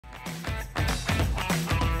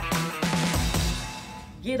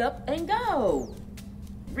Get Up and Go,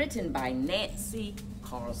 written by Nancy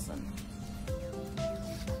Carlson.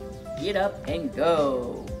 Get up and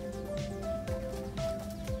go.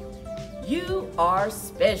 You are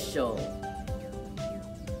special.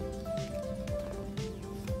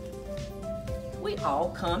 We all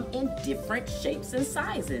come in different shapes and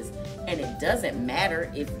sizes, and it doesn't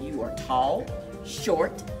matter if you are tall,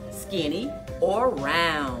 short, skinny, or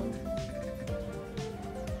round.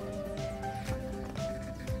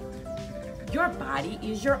 Your body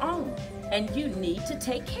is your own, and you need to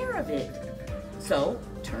take care of it. So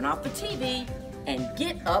turn off the TV and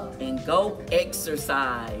get up and go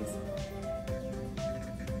exercise.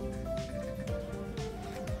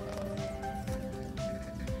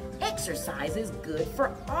 Exercise is good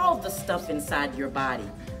for all the stuff inside your body,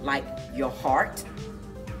 like your heart,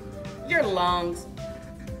 your lungs,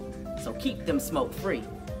 so keep them smoke-free,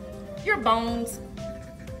 your bones,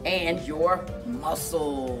 and your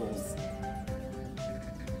muscles.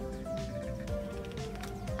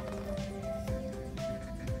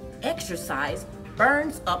 Exercise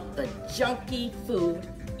burns up the junky food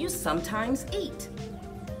you sometimes eat,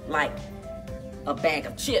 like a bag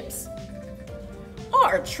of chips,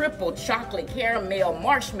 or a triple chocolate caramel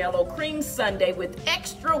marshmallow cream sundae with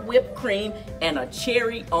extra whipped cream and a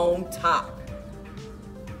cherry on top.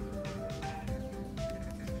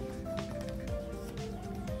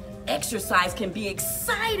 Exercise can be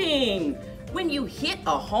exciting when you hit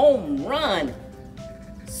a home run,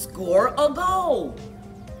 score a goal,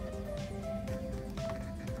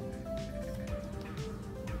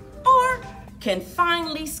 or can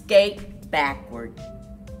finally skate backward.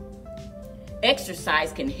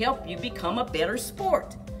 Exercise can help you become a better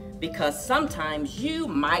sport because sometimes you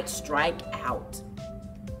might strike out.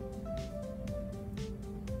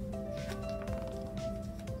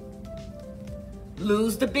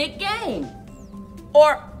 Lose the big game,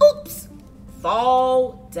 or oops,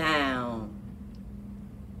 fall down.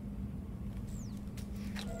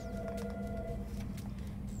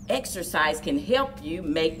 Exercise can help you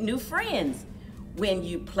make new friends when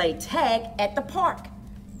you play tag at the park,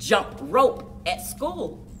 jump rope at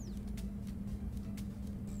school,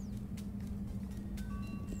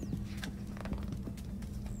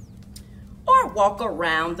 or walk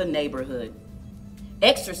around the neighborhood.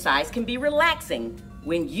 Exercise can be relaxing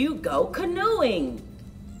when you go canoeing,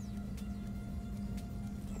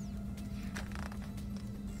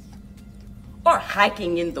 or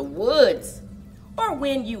hiking in the woods, or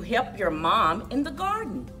when you help your mom in the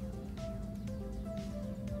garden.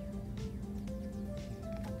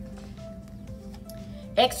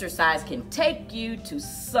 Exercise can take you to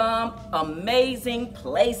some amazing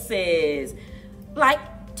places, like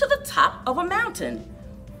to the top of a mountain,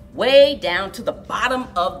 way down to the bottom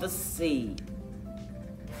of the sea.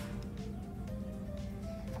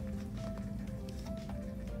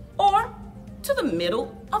 Or to the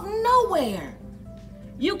middle of nowhere.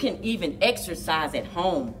 You can even exercise at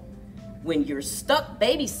home when you're stuck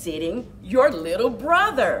babysitting your little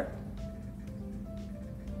brother.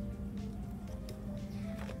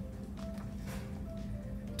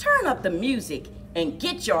 Turn up the music and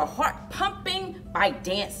get your heart pumping by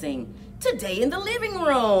dancing. Today in the living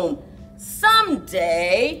room,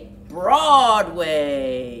 someday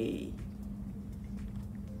Broadway.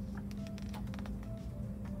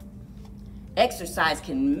 Exercise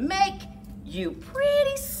can make you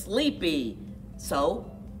pretty sleepy,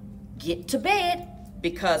 so get to bed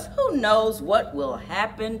because who knows what will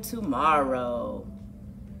happen tomorrow.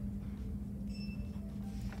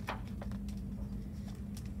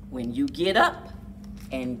 When you get up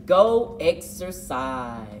and go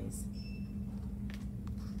exercise.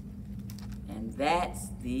 And that's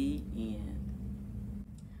the end.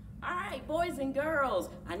 All right, boys and girls,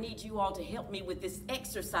 I need you all to help me with this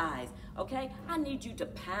exercise, okay? I need you to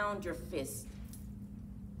pound your fist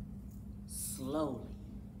slowly.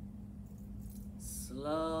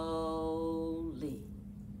 Slowly.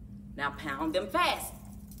 Now pound them fast.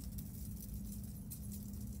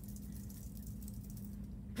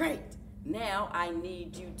 Great. Now I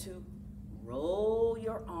need you to roll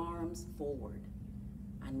your arms forward.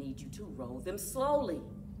 I need you to roll them slowly.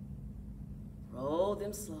 Roll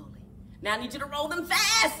them slowly. Now I need you to roll them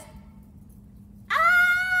fast.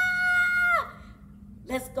 Ah!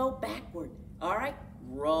 Let's go backward. All right?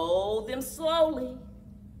 Roll them slowly.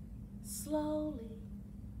 Slowly.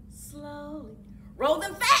 Slowly. Roll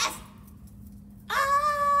them fast.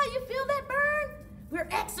 Ah, you feel that burn? We're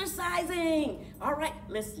exercising. All right,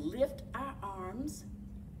 let's lift our arms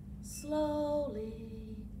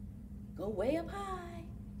slowly. Go way up high.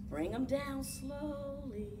 Bring them down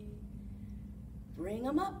slowly. Bring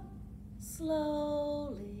them up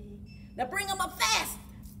slowly. Now bring them up fast.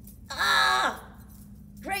 Ah!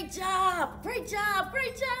 Great job, great job,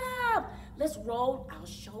 great job. Let's roll our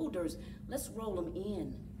shoulders. Let's roll them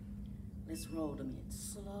in. Let's roll them in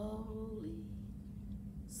slowly,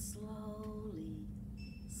 slowly,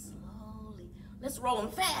 slowly. Let's roll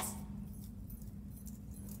them fast.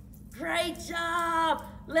 Great job.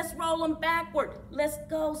 Let's roll them backward. Let's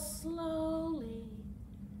go slowly,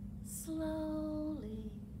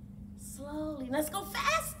 slowly, slowly. Let's go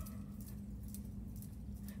fast.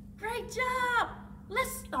 Great job.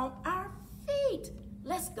 Let's stomp our feet.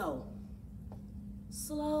 Let's go.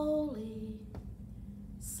 Slowly,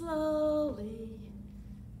 slowly,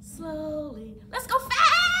 slowly. Let's go fast.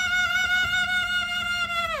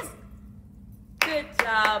 Good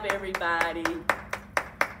job, everybody.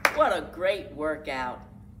 What a great workout.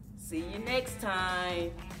 See you next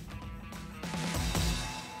time.